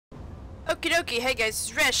Okie dokie, hey guys, this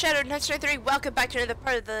is Red Shadow 993. Welcome back to another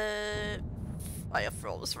part of the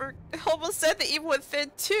Firefalls. We're almost said the Evil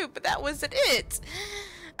Within 2, but that wasn't it.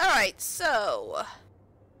 Alright, so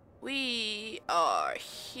we are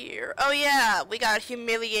here. Oh yeah, we got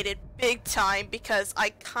humiliated big time because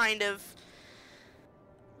I kind of,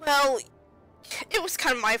 well, it was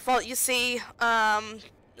kind of my fault, you see.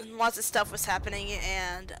 Lots of stuff was happening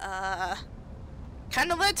and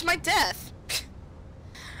kind of led to my death.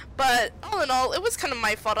 But all in all, it was kind of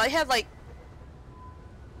my fault. I had like,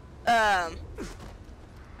 I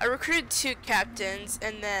recruited 2 captains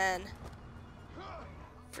and then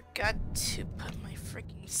forgot to put my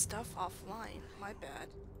freaking stuff offline. My bad.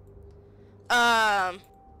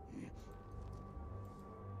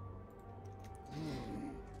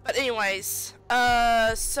 But anyways,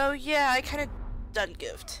 so yeah, I kind of done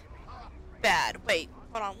goofed. Bad. Wait,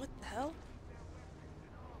 hold on. What the hell?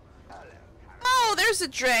 Oh, there's a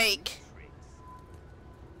Drake.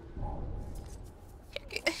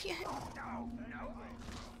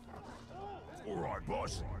 Alright,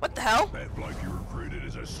 boss. What the hell? That bloke you recruited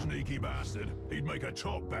is a sneaky bastard. He'd make a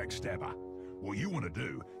top backstabber. What you want to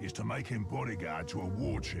do is to make him bodyguard to a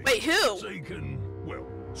war chief. Wait, who? So you can, well,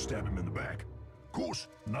 stab him in the back. Of course,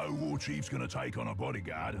 no war chief's gonna take on a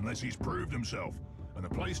bodyguard unless he's proved himself. And the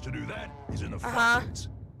place to do that is in the front pits.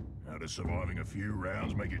 How does surviving a few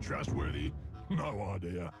rounds make you trustworthy? No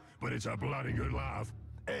idea, but it's a bloody good laugh.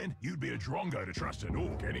 And you'd be a drongo to trust an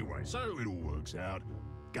orc anyway, so it all works out.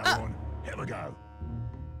 Go on, have a go.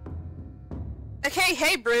 Okay,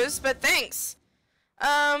 hey Bruce, but thanks.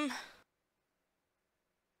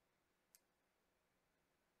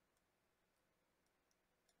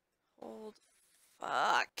 Hold,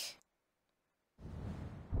 fuck.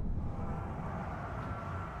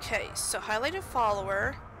 Okay, so highlighted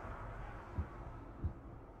follower.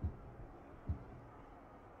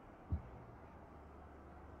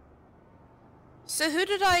 So who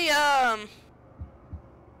did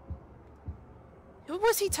who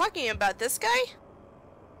was he talking about? This guy?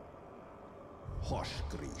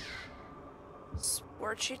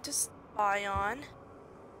 Sport sheet to spy on.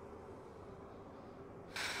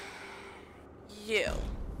 You.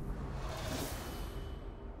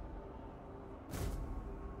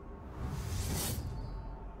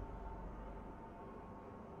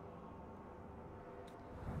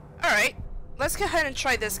 Alright, let's go ahead and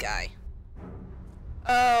try this guy.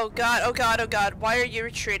 Oh god, oh god, oh god, why are you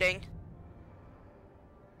retreating?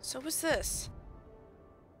 So what's this?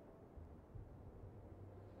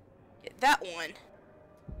 Yeah, that one.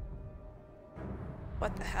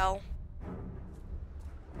 What the hell?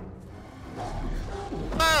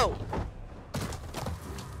 Whoa!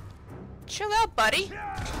 Chill out, buddy.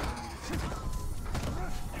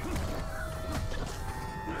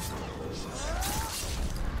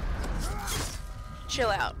 Chill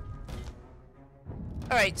out.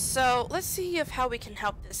 Alright, so let's see how we can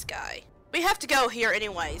help this guy. We have to go here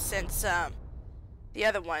anyway, since the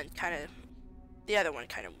other one kind of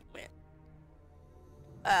went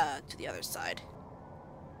to the other side.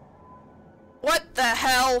 What the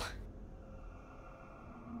hell?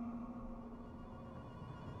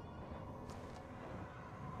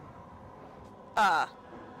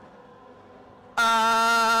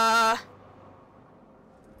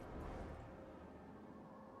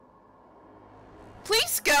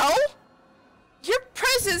 Please go! Your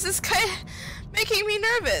presence is kind of making me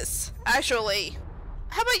nervous, actually.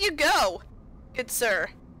 How about you go, good sir?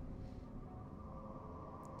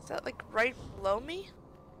 Is that like right below me?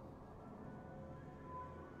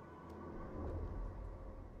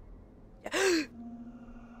 Yeah.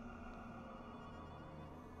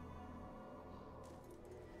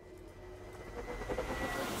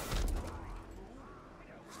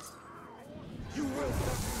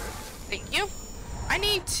 Thank you. I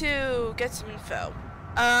need to get some info.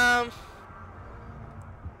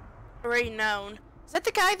 Already known. Is that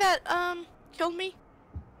the guy that, killed me?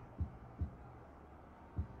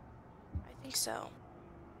 I think so.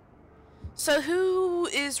 So who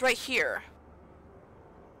is right here?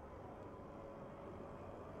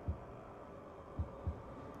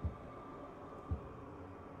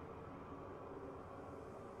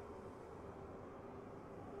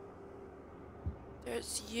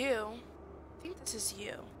 There's you. I think this is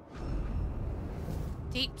you.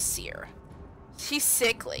 Deep Seer. He's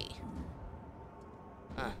sickly.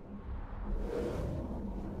 Huh.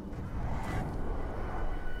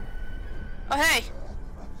 Oh, hey!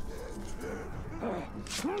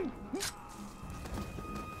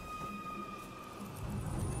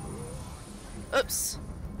 Oops.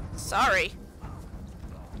 Sorry.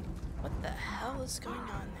 What the hell is going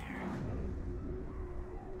on there?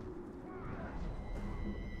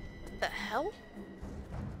 hell?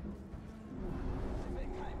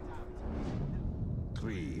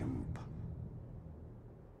 Triumph.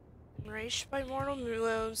 Enraged by mortal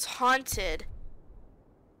wounds, haunted.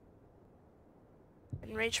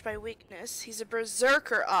 Enraged by weakness. He's a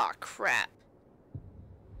berserker. Aw, crap.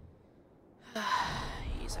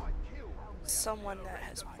 He's someone that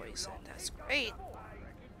has poison. That's great.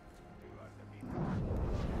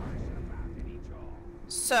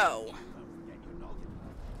 So.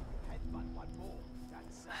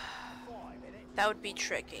 That would be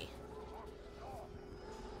tricky.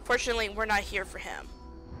 Fortunately, we're not here for him.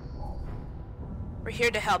 We're here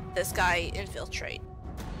to help this guy infiltrate.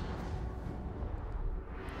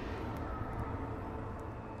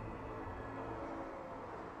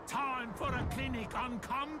 Time for a clinic on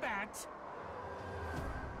combat.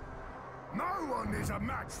 No one is a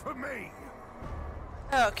match for me.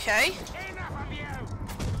 Okay. Enough of you!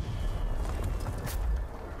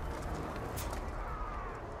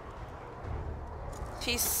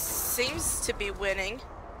 He seems to be winning.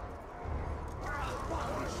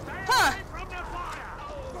 Huh.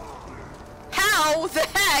 How the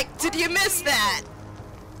heck did you miss that?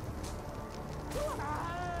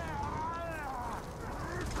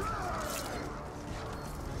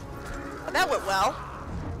 Oh, that went well.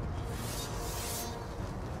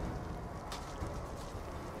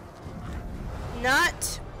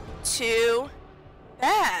 Not too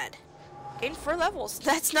bad. Gained 4 levels.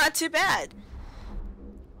 That's not too bad.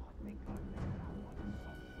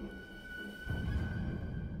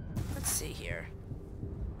 Let's see here.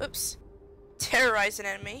 Oops. Terrorize an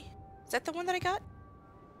enemy. Is that the one that I got?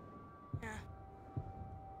 Yeah.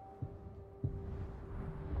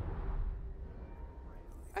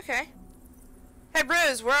 Okay. Hey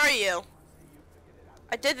Bruce, where are you?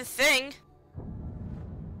 I did the thing.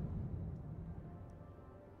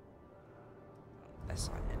 That's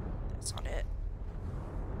not it. That's not it.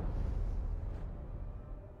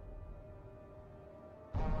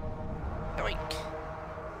 Yoink.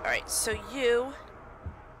 Alright, so you...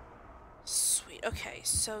 Sweet, okay,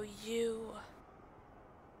 so you...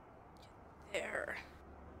 Get there.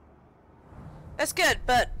 That's good,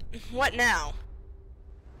 but what now?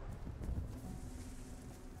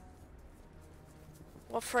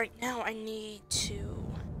 Well, for right now, I need to...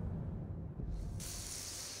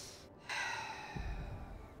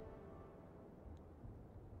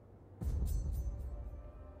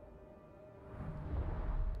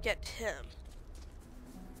 get him.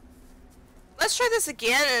 Let's try this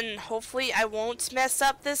again, and hopefully I won't mess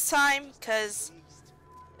up this time, because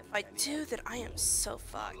if I do, then I am so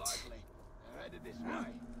fucked.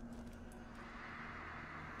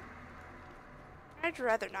 I'd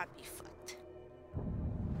rather not be fucked.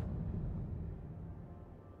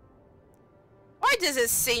 Why does it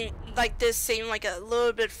seem like a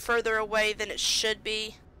little bit further away than it should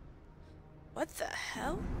be? What the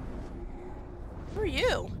hell? Who are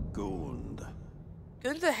you? Gund.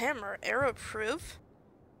 Gund the Hammer, arrow proof.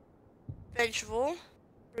 Vengeful.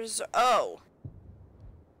 Oh.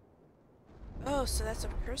 Oh, so that's a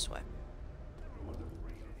curse weapon.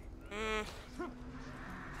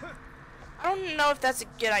 I don't know if that's a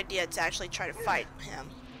good idea to actually try to fight him.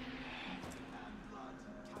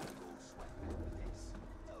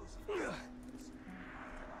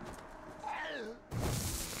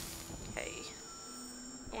 Okay.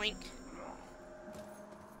 Oink.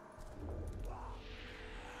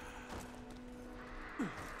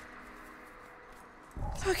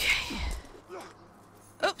 Okay.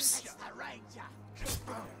 Oops.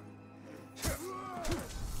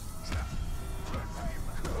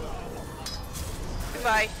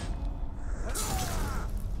 Goodbye.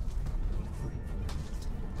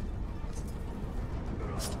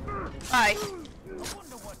 Bye. I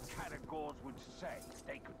wonder what categories would say if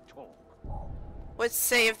they could talk. Would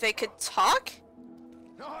say if they could talk?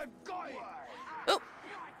 I've got it! Oh.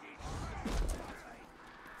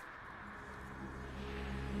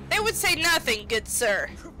 They would say nothing, good sir.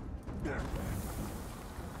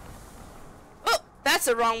 Oh, that's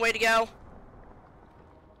the wrong way to go.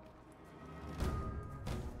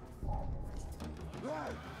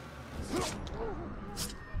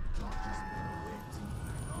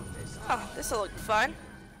 Oh, this'll look fun.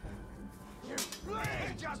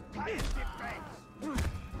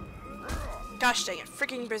 Gosh dang it,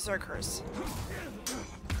 freaking berserkers.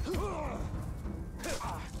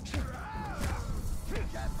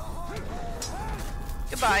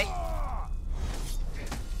 Goodbye.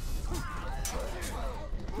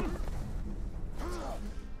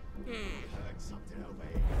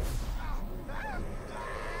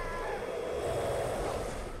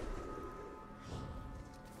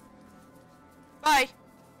 Bye.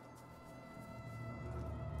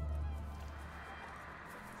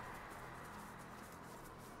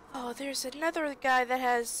 there's another guy that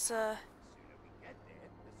has,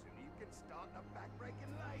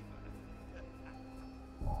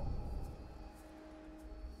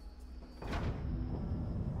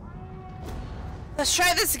 Let's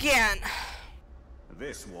try this again.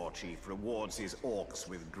 This war chief rewards his orcs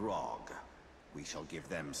with grog. We shall give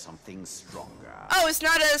them something stronger. Oh, it's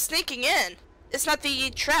not sneaking in. It's not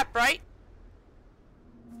the trap, right?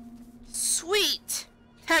 Sweet.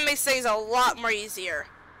 That makes things a lot more easier.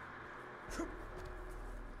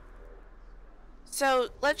 So,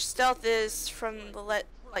 ledge stealth is from the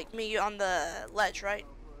like me on the ledge, right?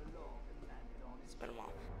 It's been a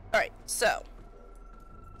while. Alright, so.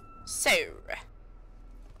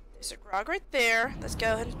 There's a grog right there. Let's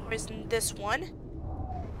go ahead and poison this one.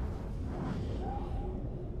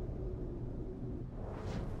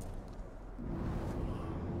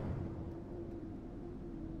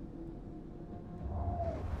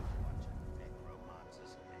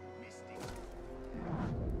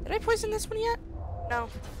 Did I poison this one yet? No.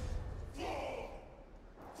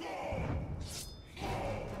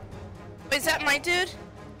 Wait, is that my dude?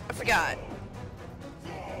 I forgot.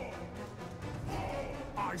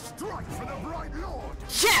 I strike for the Bright Lord!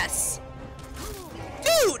 Yes!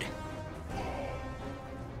 Dude!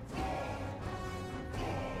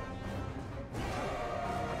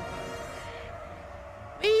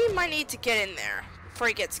 We might need to get in there before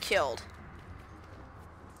he gets killed.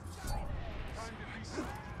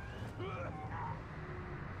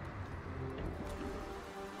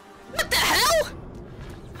 What the hell?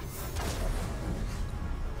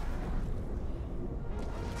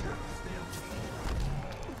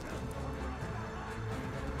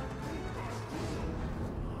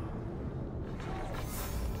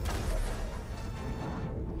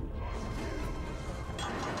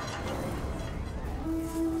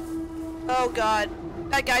 Oh god,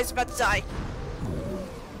 that guy's about to die.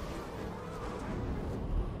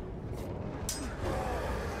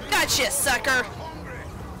 Gotcha, sucker!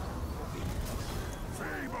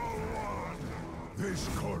 This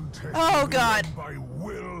contest Oh will be god. won by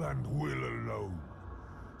will and will alone.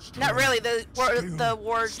 Not really, the Skill,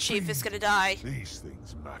 ward chief is gonna die. These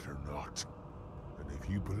things matter not. And if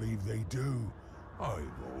you believe they do,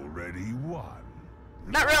 I've already won.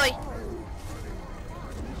 Not really.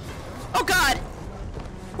 Oh god!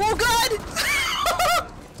 Oh god!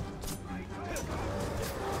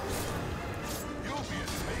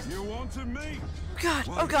 You wanted me? God,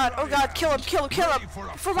 oh god, oh god, kill him, kill him, kill him!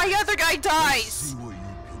 Before my other guy dies! See what you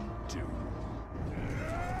can do.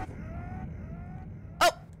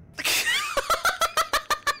 Oh!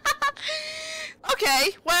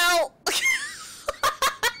 Okay, well...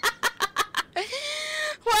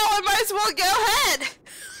 well, I might as well go ahead!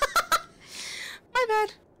 My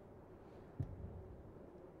bad.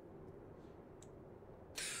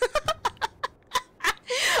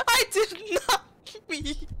 I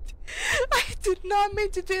did not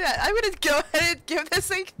mean to do that. I'm gonna go ahead and give this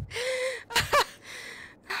thing...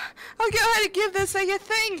 I'll go ahead and give this thing a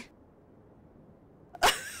thing.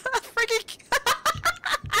 Freaking...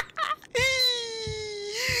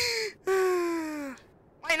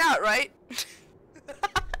 Why not, right?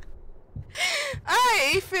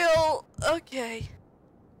 I feel... okay.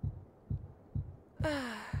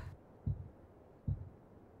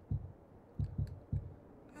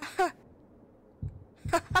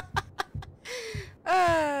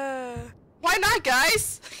 Why not,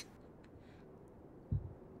 guys?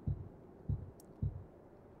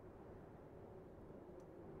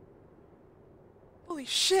 Holy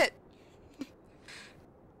shit.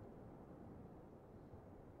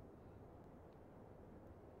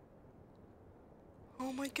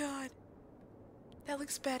 Oh my god. That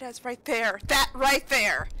looks badass right there. That right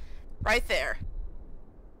there. Right there.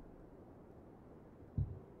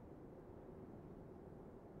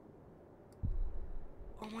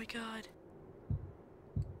 Oh my god.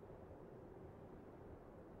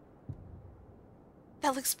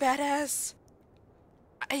 That looks badass.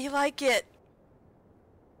 I like it.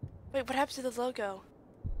 Wait, what happened to the logo?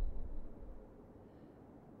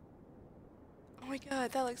 Oh my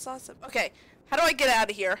god, that looks awesome. Okay, how do I get out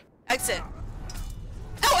of here? Exit.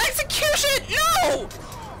 Oh, execution! No!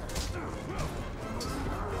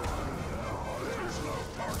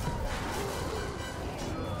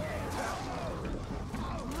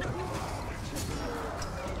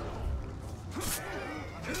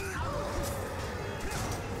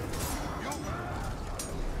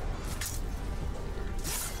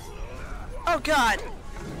 Oh god.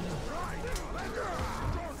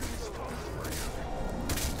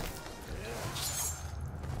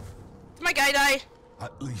 Did my guy die?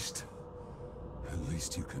 At least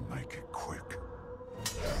you can make it quick.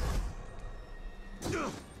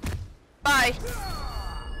 Bye.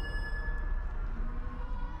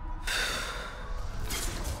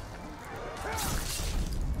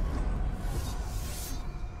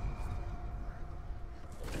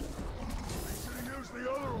 Use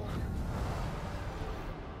the other one.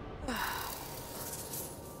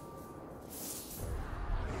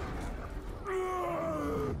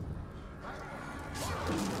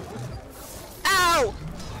 Ow!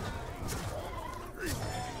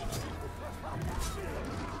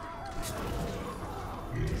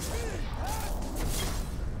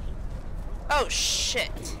 Oh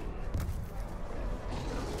shit.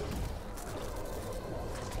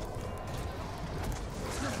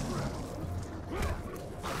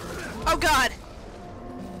 Oh god.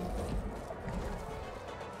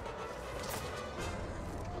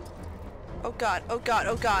 Oh god, oh god,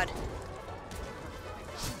 oh god.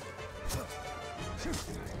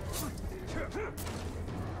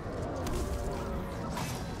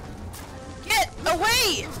 Get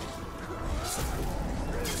away!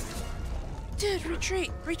 Dude,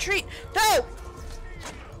 retreat, retreat. No!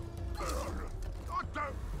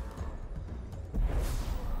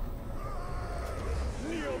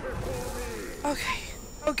 Okay.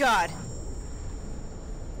 Oh god.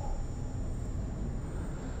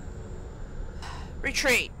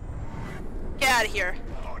 Retreat. Get out of here.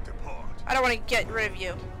 I don't want to get rid of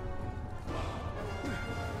you.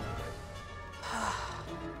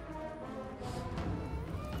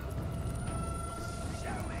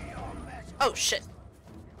 Oh shit.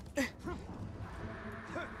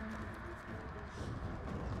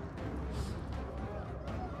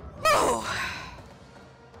 Oh.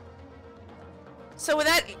 So would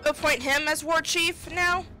that appoint him as war chief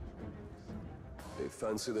now? They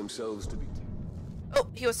fancy themselves to be Oh,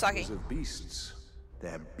 he was talking. of beasts.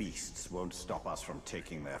 Their beasts won't stop us from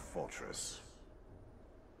taking their fortress.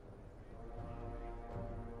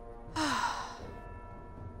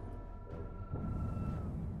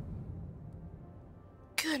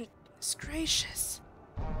 Goodness gracious.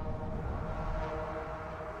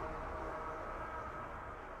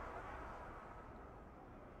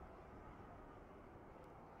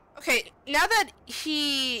 Okay, now that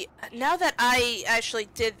I actually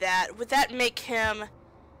did that, would that make him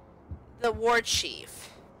the war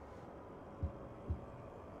chief?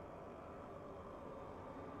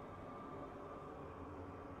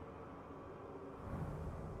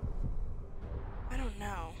 I don't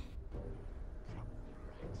know.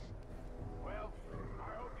 Well, I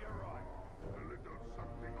hope you're right. Well, it does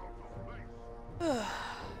something out of place.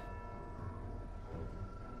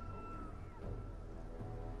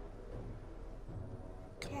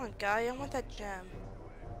 Come on, guy, I want that gem.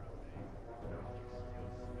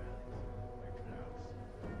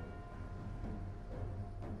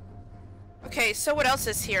 Okay, so what else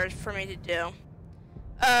is here for me to do?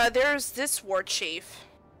 There's this war chief.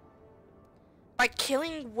 By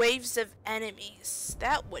killing waves of enemies.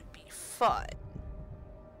 That would be fun.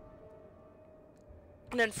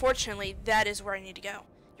 And unfortunately, that is where I need to go.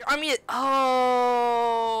 Your army is...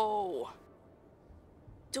 Oh!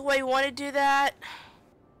 Do I want to do that?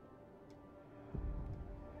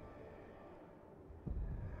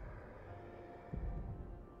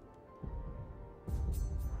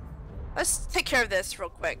 Let's take care of this real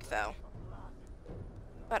quick, though.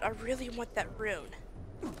 But I really want that rune.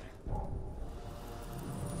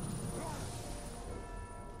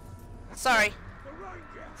 Sorry.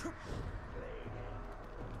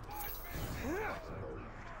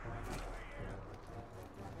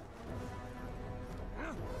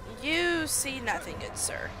 You see nothing, good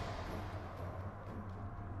sir.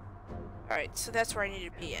 Alright, so that's where I need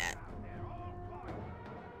to be at.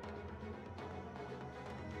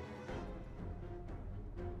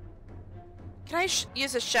 Can I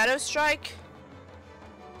use a shadow strike?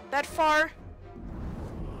 That far?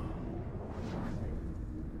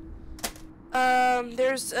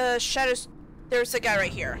 There's a shadow. There's a guy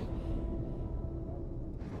right here.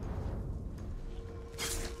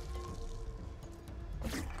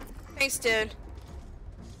 Thanks, dude.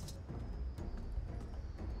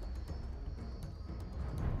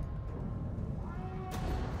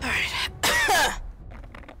 Alright.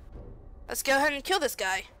 Let's go ahead and kill this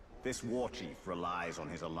guy. This war chief relies on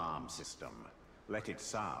his alarm system. Let it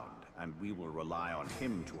sound, and we will rely on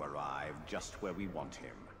him to arrive just where we want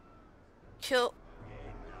him. Kill.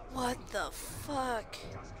 What the fuck?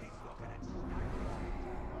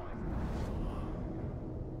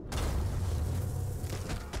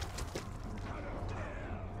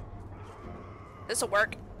 This'll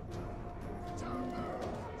work.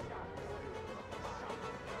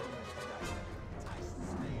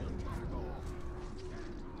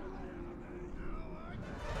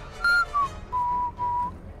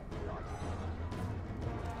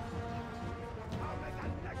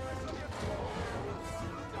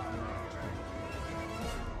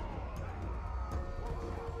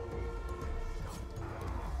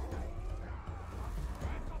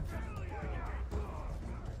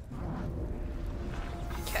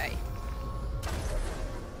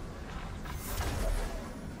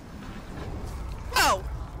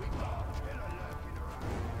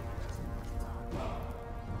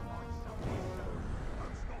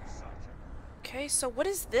 Okay, so what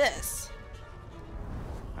is this?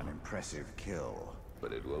 An impressive kill.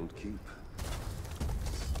 But it won't keep.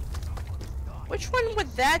 Which one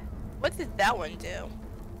would that... What did that one do?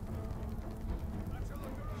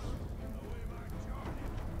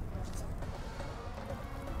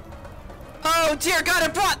 Oh dear God,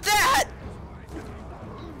 it brought that!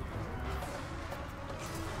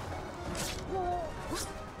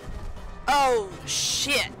 Oh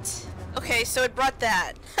shit. Okay, so it brought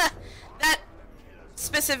that. That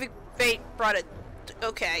specific bait brought it.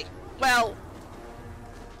 Okay, well...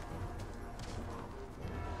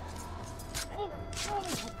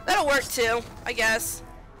 That'll work too, I guess.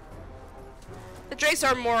 The drakes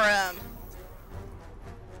are more,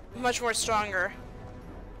 much more stronger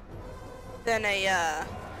than a,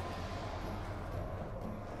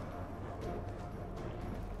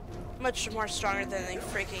 much more stronger than a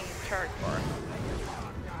freaking turret core.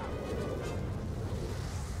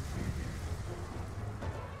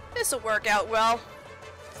 This'll work out well.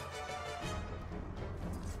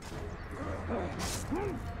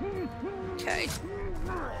 Okay.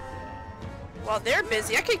 While they're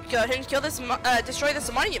busy, I could go ahead and kill this, destroy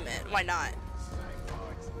this monument. Why not?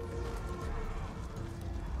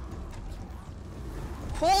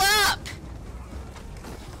 Pull up!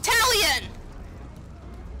 Talion!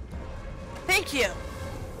 Thank you.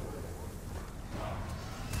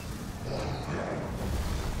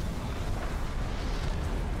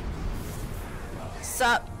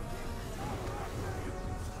 Sup?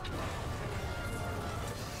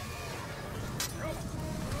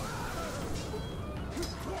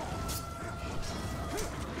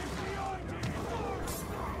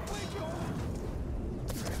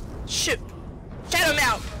 Shoot. Shadow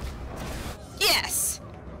Mount. Yes.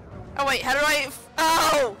 Oh wait, how do I...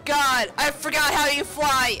 Oh God, I forgot how you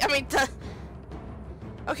fly. I mean,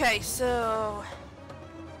 okay, so...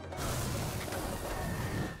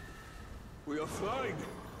 We are flying.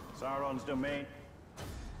 Sauron's domain.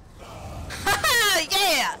 Haha,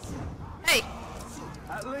 yeah! Hey,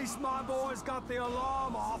 At least my boys got the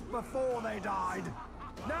alarm off before they died.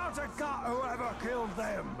 Now to gut whoever killed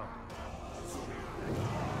them.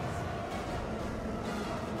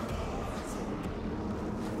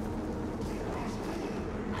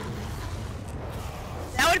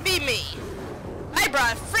 that would be me. I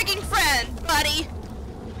brought a freaking friend, buddy.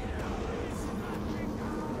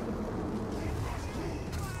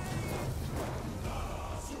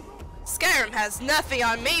 Skyrim has nothing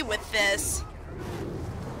on me with this.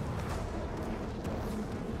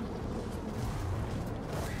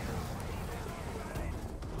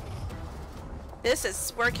 This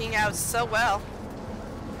is working out so well.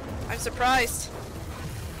 I'm surprised.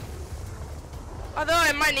 Although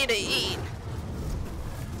I might need to eat.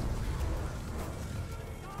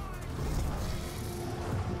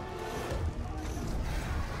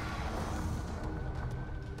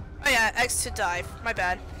 Oh yeah, X to dive. My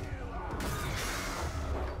bad.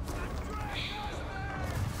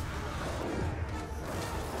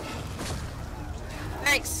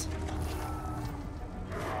 Thanks.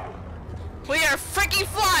 We are freaking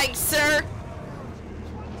flying, sir!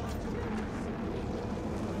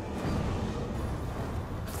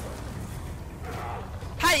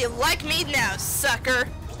 How do you like me now, sucker?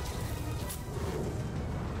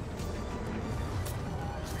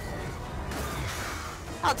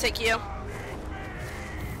 I'll take you.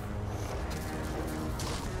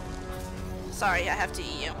 Sorry, I have to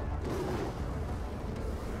eat you.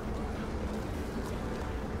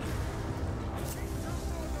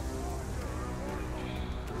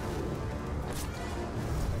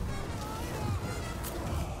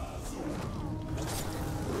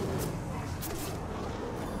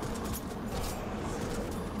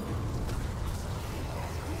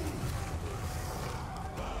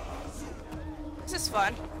 This is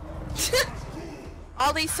fun.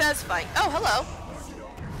 All he says fight. Oh, hello.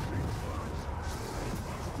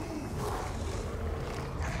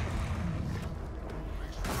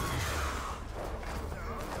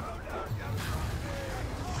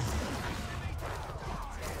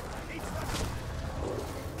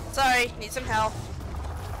 Sorry, need some help.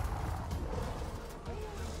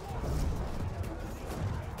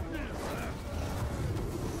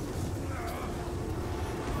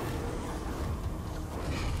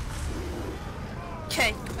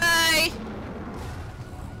 Okay, bye!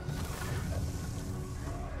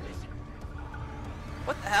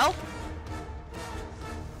 What the hell?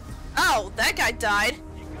 Oh, that guy died.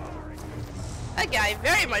 That guy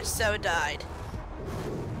very much so died.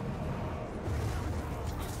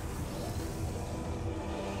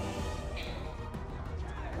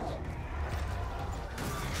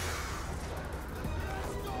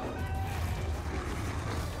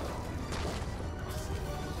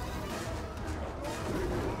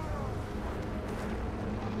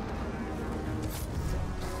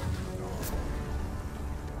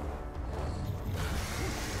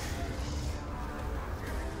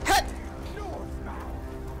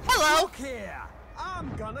 Hello. Look here.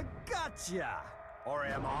 I'm gonna gotcha. Or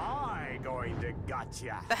am I going to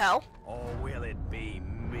gotcha? The hell? Or will it be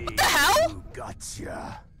me What the hell? who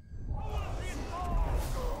gotcha?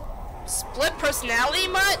 Split personality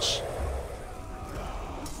much?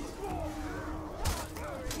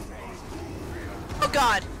 Oh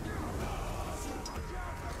god.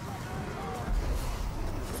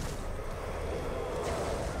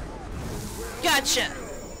 Gotcha.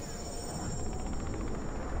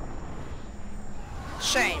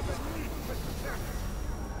 Shame.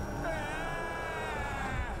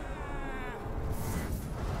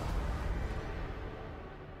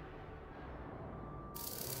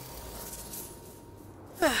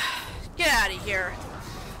 Get out of here.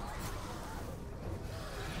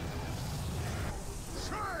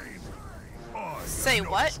 Say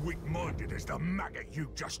what? As weak-minded as the maggot you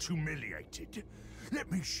just humiliated.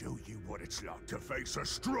 Let me show you what it's like to face a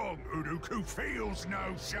strong Uruk who feels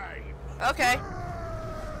no shame. Okay.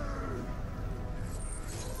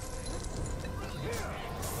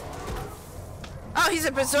 Oh, he's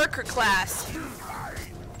a berserker class.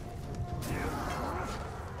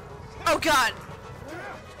 Oh god.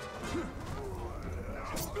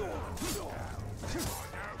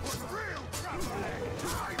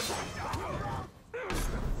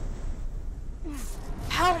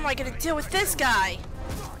 How am I gonna deal with this guy?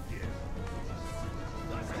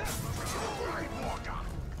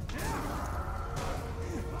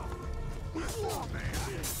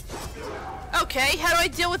 Okay, how do I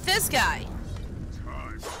deal with this guy?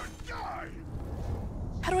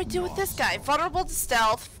 How do I deal with this guy? Vulnerable to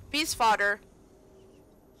stealth, beast fodder,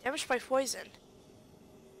 damaged by poison.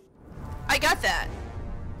 I got that.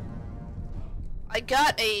 I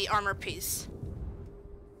got a armor piece.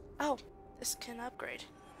 Oh, this can upgrade.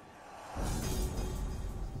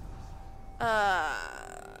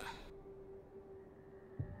 Oh,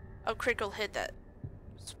 critical hit that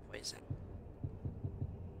was poison.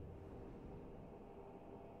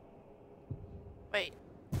 Wait.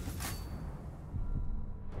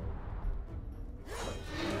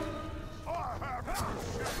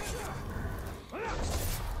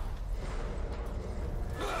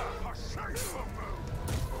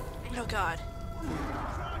 Oh god.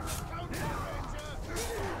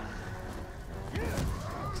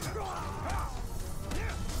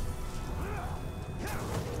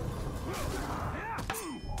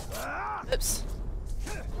 Oops.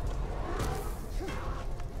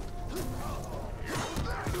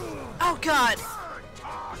 Oh god.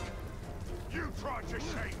 You tried to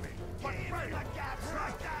shame me, but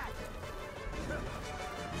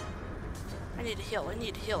I need to heal, I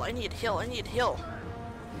need to heal, I need to heal, I need to heal.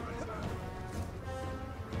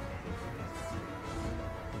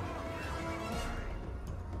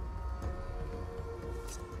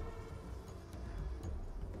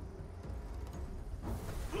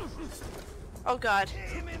 Oh god.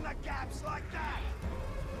 Him in the gaps like that.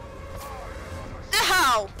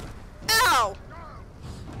 Ow! Ow!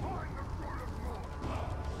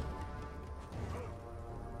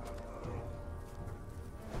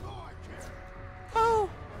 Oh!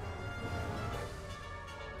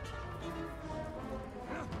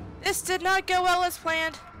 This did not go well as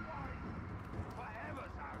planned.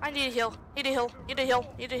 I need to heal. Need to heal. Need to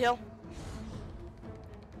heal. Need to heal.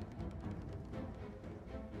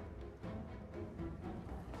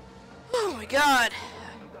 Oh my god.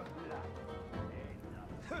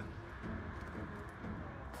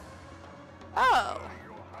 Oh.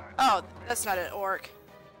 Oh, that's not an orc.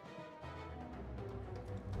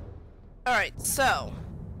 Alright, so.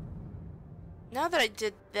 Now that I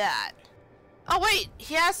did that. Oh wait,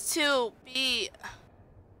 he has to be... He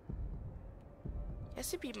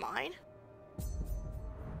has to be mine?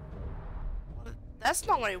 Well, that's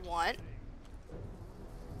not what I want.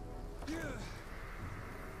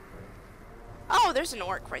 Oh, there's an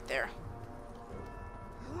orc right there.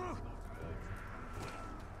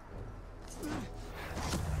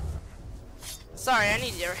 Sorry, I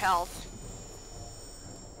need your health.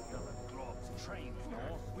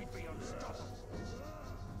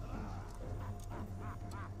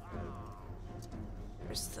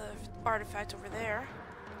 There's the artifact over there.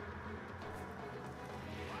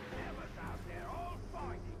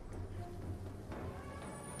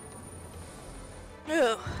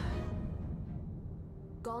 Ooh.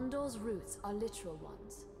 Gondor's roots are literal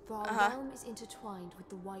ones, for our realm is intertwined with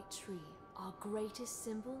the White Tree, our greatest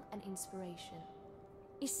symbol and inspiration.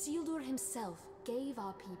 Isildur himself gave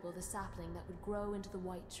our people the sapling that would grow into the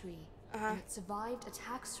White Tree, and it survived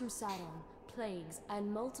attacks from Sauron, plagues,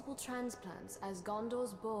 and multiple transplants as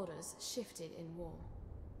Gondor's borders shifted in war.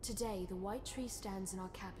 Today, the White Tree stands in our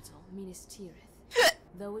capital, Minas Tirith.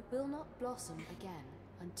 though it will not blossom again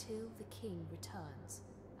until the king returns,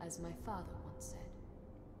 as my father once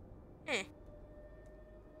said.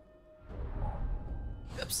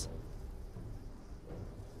 Oops.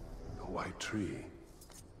 A white tree.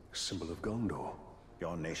 Symbol of Gondor.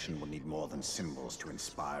 Your nation will need more than symbols to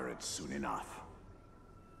inspire it soon enough.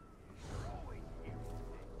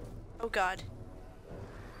 Oh god.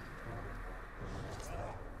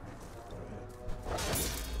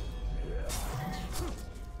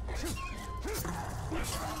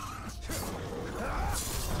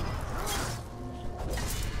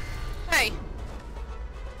 Hey.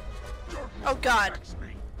 Oh god.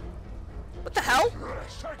 What the hell?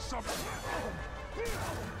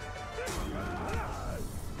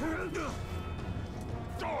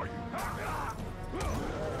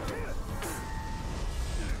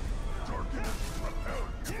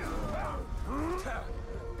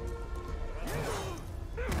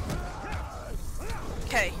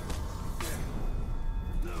 Okay.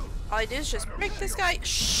 All I do is just break this guy.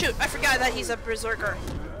 Shoot, I forgot that he's a berserker.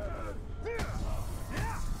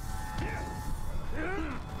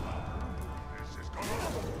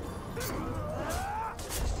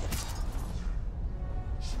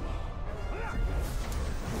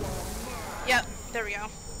 Yep, there we go.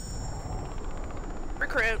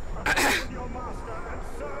 Recruit. I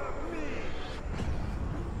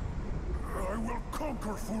will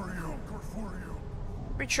conquer for you.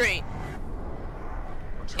 Retreat.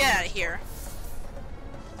 Get out of here.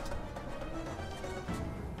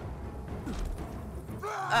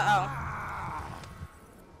 Uh-oh.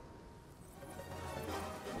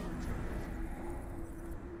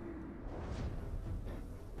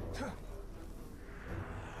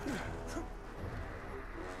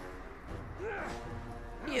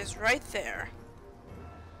 He is right there.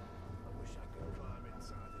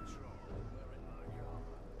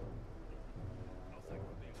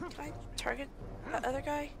 Can I target that other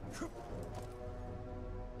guy?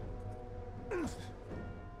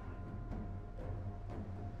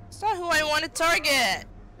 It's not who I want to target!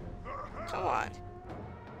 Come on.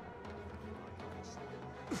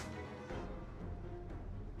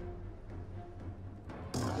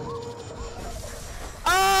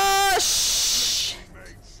 Oh, shh!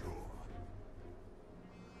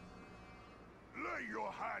 Lay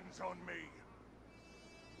your hands on me.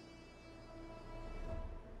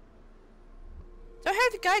 Do I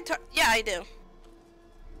have the guy yeah, I do.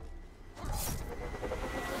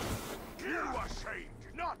 You are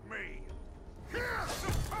shamed, not me. Here's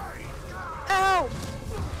the pain. Ow!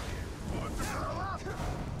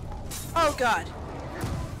 Oh god.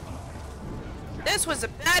 This was a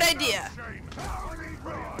bad idea.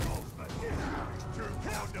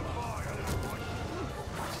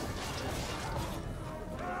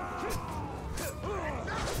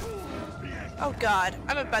 Oh god,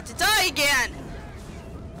 I'm about to die again!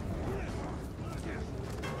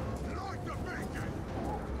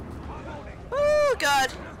 Oh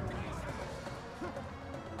god.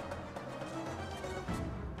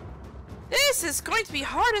 This is going to be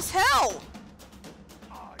hard as hell!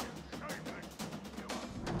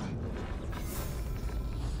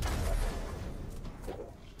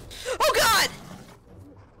 Oh god!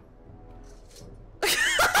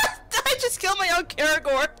 I just killed my own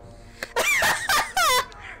Karagor.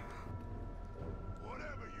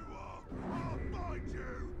 Whatever you are, I'll find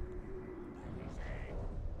you.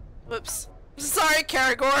 Whoops. Sorry,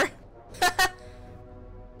 Karagor.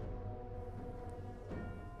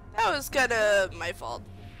 That was kinda my fault.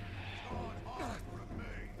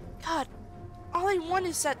 God, all I want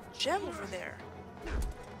is that gem over there.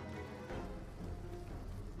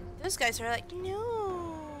 Those guys are like,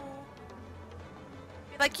 no.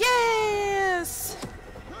 You're like, yes!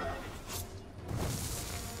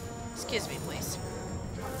 Excuse me, please.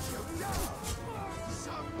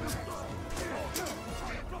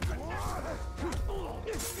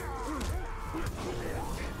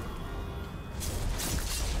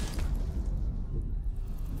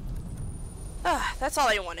 Ah, that's all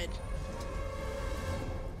I wanted.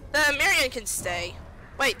 The Marion can stay.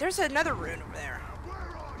 Wait, there's another rune over there.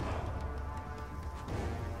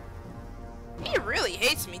 He really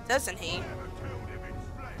hates me, doesn't he?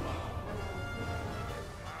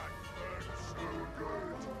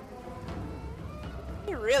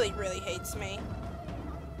 He really, really hates me.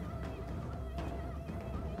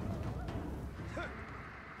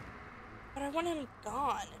 But I want him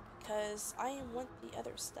gone, because I want the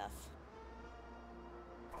other stuff.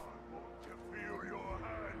 Feel your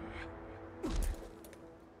hand.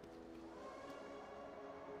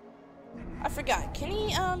 I forgot. Can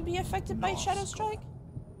he be affected by Shadow Strike?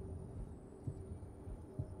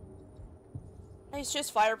 he's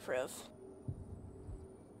just fireproof.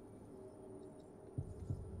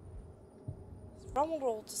 It's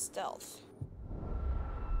vulnerable to stealth.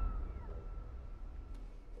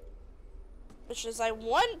 Which is, I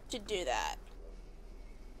want to do that.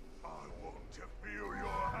 I want to feel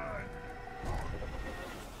your hand.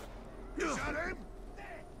 Is that him?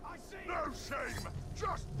 I see. No shame,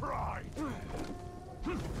 just pride.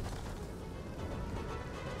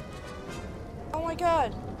 Oh my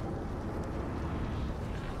god.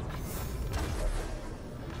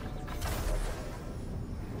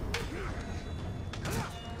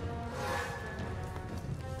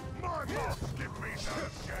 My boss give me no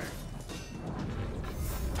shame.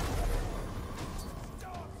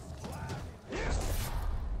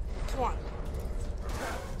 Come on.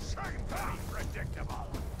 Shame that predictable.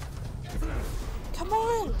 Come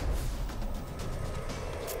on.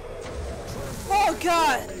 Oh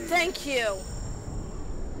god, thank you.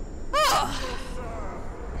 Oh.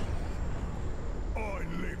 I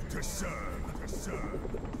live to serve.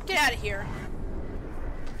 Get out of here.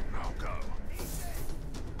 I'll go.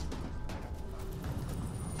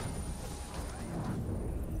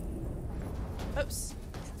 Oops.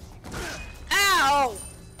 Ow!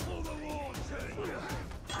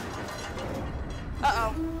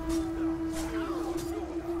 Uh-oh.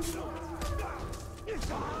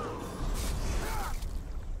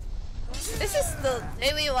 This is the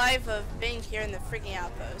daily life of being here in the freaking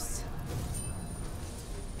outpost.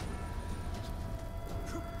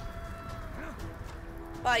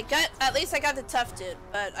 Well, at least I got the tough dude,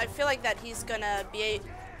 but I feel like that he's gonna be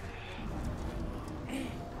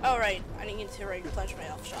oh right, I need to replenish my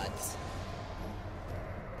health shots.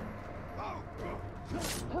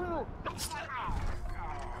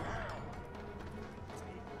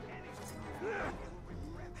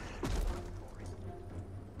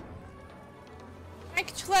 I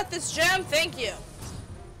could collect this gem, thank you.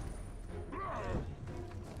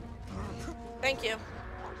 Thank you.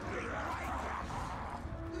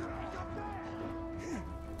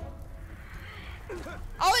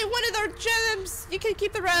 Only one of their gems! You can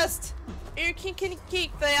keep the rest. You can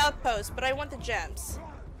keep the outpost, but I want the gems.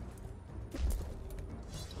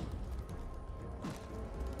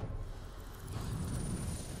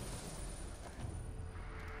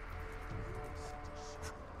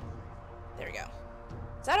 There we go.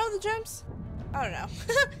 Is that all the gems? I don't know.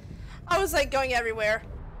 I was like going everywhere.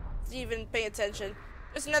 Didn't even pay attention.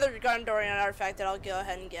 There's another Gondorian artifact that I'll go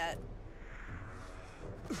ahead and get.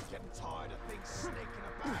 Getting tired of things sneaking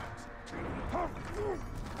about.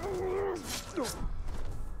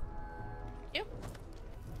 You?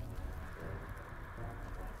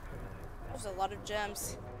 There's a lot of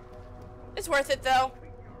gems. It's worth it though.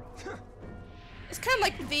 It's kind of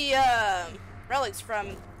like the relics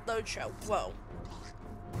from Load Show. Whoa.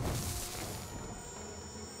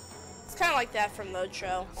 It's kind of like that from Load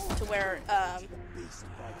Show, to where Beast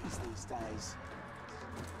breakers these days.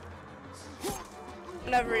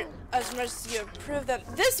 whenever, as much as you approve them.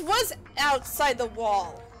 This was outside the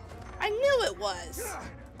wall. I knew it was.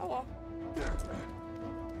 Oh well.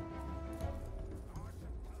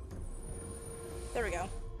 There we go.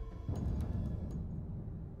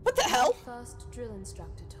 What the hell? My first drill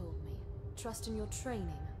instructor told me, trust in your training,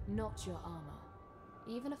 not your armor.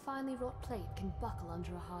 Even a finely wrought plate can buckle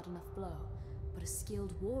under a hard enough blow, but a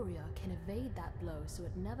skilled warrior can evade that blow so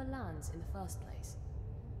it never lands in the first place.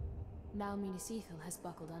 Now Minas Ithil has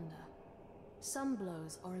buckled under. Some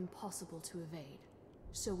blows are impossible to evade,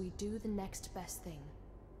 so we do the next best thing.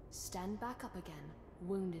 Stand back up again,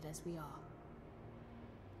 wounded as we are.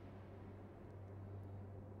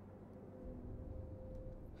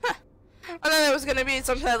 I thought it was gonna be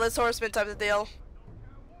some headless horseman type of deal.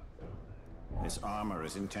 This armor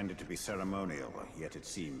is intended to be ceremonial, yet it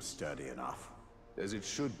seems sturdy enough. As it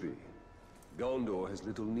should be. Gondor has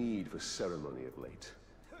little need for ceremony of late.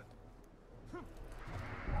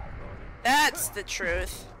 That's the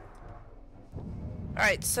truth.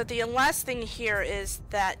 Alright, so the last thing here is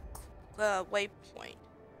that waypoint.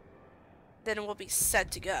 Then we'll be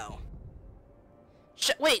set to go.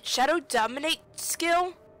 Wait, Shadow Dominate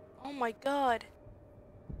skill? Oh my god.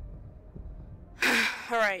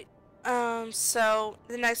 Alright. So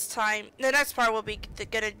the next part will be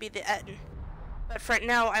gonna be the end. But for right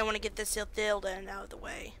now, I want to get this Illidan out of the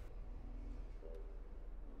way.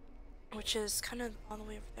 Which is kind of all the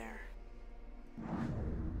way over there.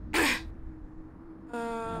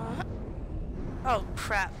 Oh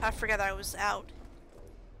crap, I forgot I was out.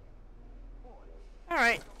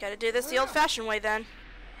 Alright, gotta do this the old-fashioned way then.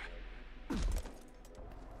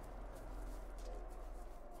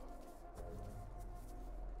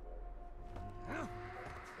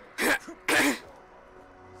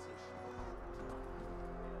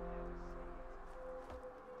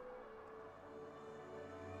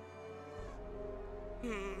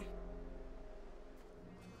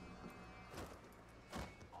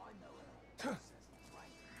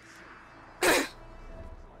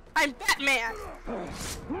 I'm Batman!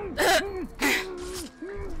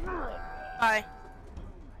 Bye.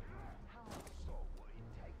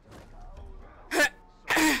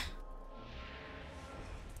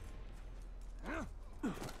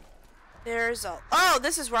 There's a... Oh,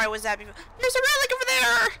 this is where I was at before. There's a relic over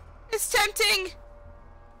there! It's tempting!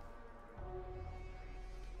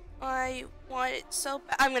 I want it so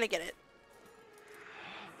bad. I'm gonna get it.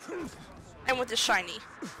 And with the shiny.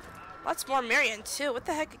 Lots more Marion too. What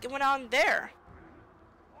the heck went on there?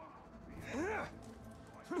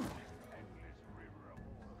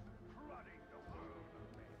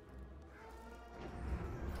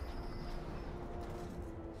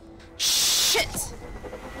 Shit!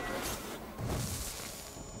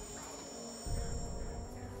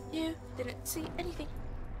 You didn't see anything.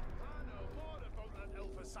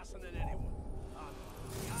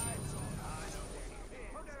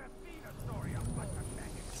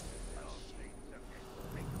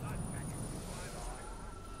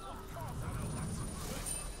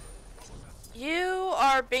 You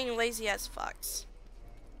are being lazy as fucks.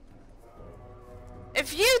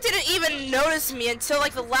 If you didn't even notice me until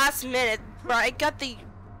like the last minute where I got the...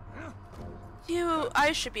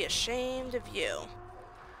 I should be ashamed of you.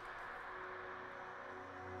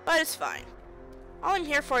 But it's fine. All I'm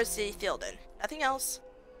here for is the Theoden. Nothing else.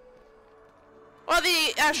 Well,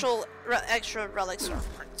 the actual extra relics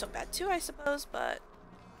aren't so bad too, I suppose, but...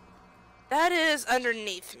 That is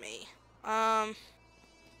underneath me.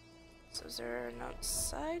 So is there an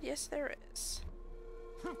outside? Yes, there is.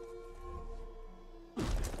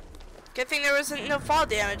 Good thing there wasn't no fall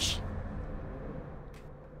damage.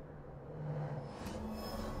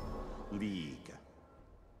 League.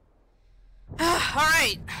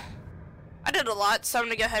 Alright. I did a lot, so I'm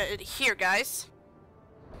gonna go ahead and here, guys.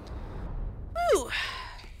 Woo!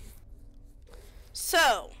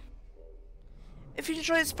 So, if you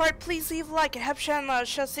enjoyed this part, please leave a like and help channel out. I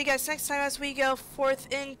shall see you guys next time as we go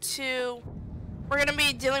forth into... We're gonna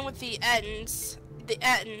be dealing with the Ettins.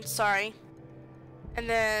 Sorry. And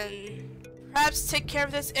then perhaps take care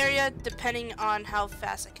of this area depending on how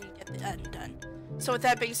fast I can get the Ettin done. So with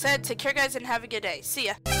that being said, take care guys and have a good day. See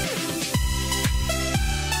ya.